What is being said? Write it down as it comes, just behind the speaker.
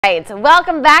Right,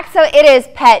 welcome back. So it is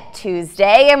Pet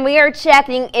Tuesday, and we are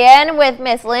checking in with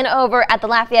Miss Lynn over at the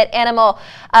Lafayette Animal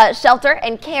Shelter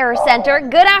and Care Center.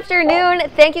 Good afternoon.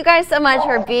 Thank you guys so much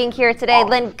for being here today.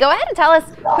 Lynn, go ahead and tell us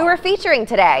who we're featuring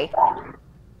today.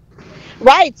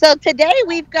 Right, so today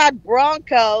we've got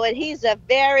Bronco, and he's a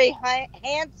very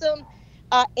handsome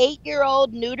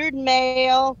 8-year-old neutered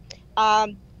male, a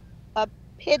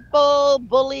pit bull,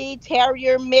 bully,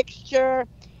 terrier mixture.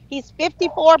 He's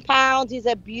 54 pounds. He's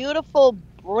a beautiful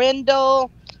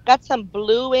brindle, got some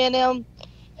blue in him.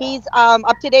 He's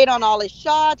up to date on all his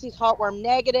shots. He's heartworm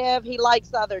negative. He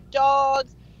likes other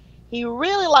dogs. He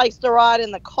really likes to ride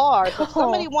in the car. So if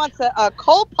somebody wants a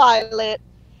co-pilot,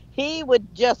 he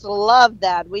would just love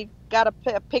that. We've got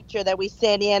a picture that we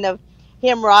sent in of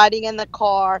him riding in the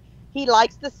car. He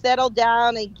likes to settle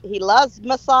down, and he loves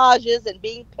massages and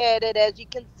being petted, as you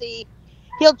can see.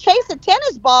 He'll chase a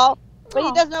tennis ball, but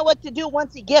he doesn't know what to do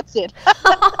once he gets it.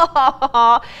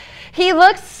 He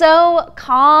looks so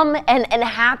calm and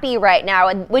happy right now.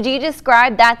 And would you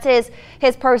describe that's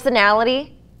his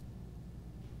personality?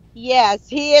 Yes,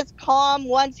 he is calm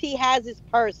once he has his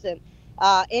person.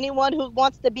 Anyone who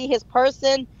wants to be his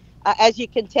person, as you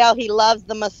can tell, he loves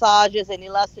the massages, and he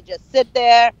loves to just sit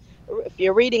there. If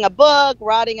you're reading a book,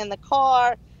 riding in the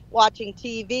car, watching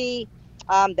TV,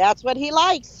 that's what he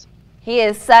likes. He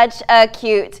is such a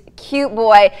cute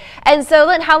boy. And so,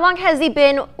 Lynn, how long has he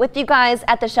been with you guys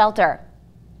at the shelter?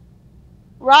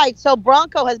 Right, so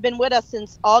Bronco has been with us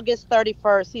since August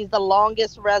 31st. He's the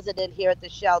longest resident here at the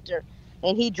shelter,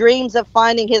 and he dreams of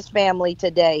finding his family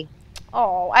today.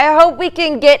 Oh, I hope we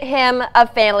can get him a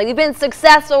family. We've been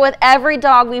successful with every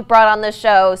dog we've brought on the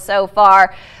show so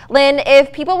far. Lynn,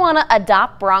 if people want to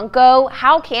adopt Bronco,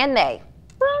 how can they?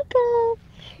 Bronco.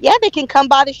 Yeah, they can come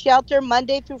by the shelter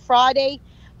Monday through Friday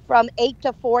from 8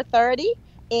 to 4:30,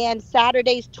 and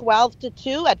Saturdays 12 to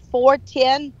 2 at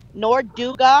 410 North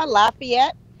Duga,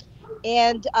 Lafayette.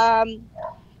 And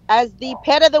as the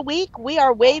pet of the week, we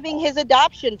are waiving his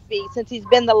adoption fee since he's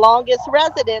been the longest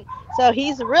resident. So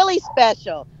he's really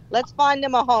special. Let's find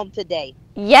him a home today.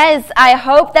 Yes, I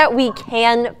hope that we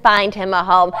can find him a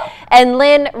home. And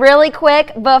Lynn, really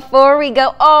quick, before we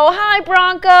go, oh, hi,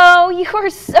 Bronco. You are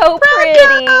so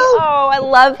pretty. Oh, I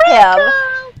love him.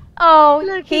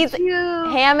 Oh, he's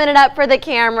hamming it up for the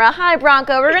camera. Hi,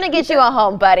 Bronco. We're going to get you a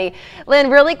home, buddy. Lynn,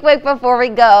 really quick before we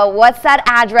go, what's that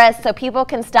address so people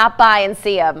can stop by and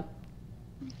see him?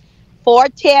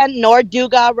 410 North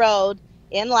Duga Road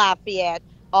in Lafayette,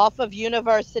 off of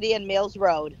University and Mills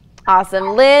Road.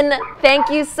 Awesome. Lynn,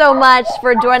 thank you so much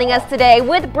for joining us today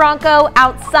with Bronco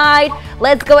outside.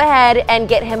 Let's go ahead and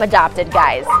get him adopted,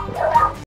 guys.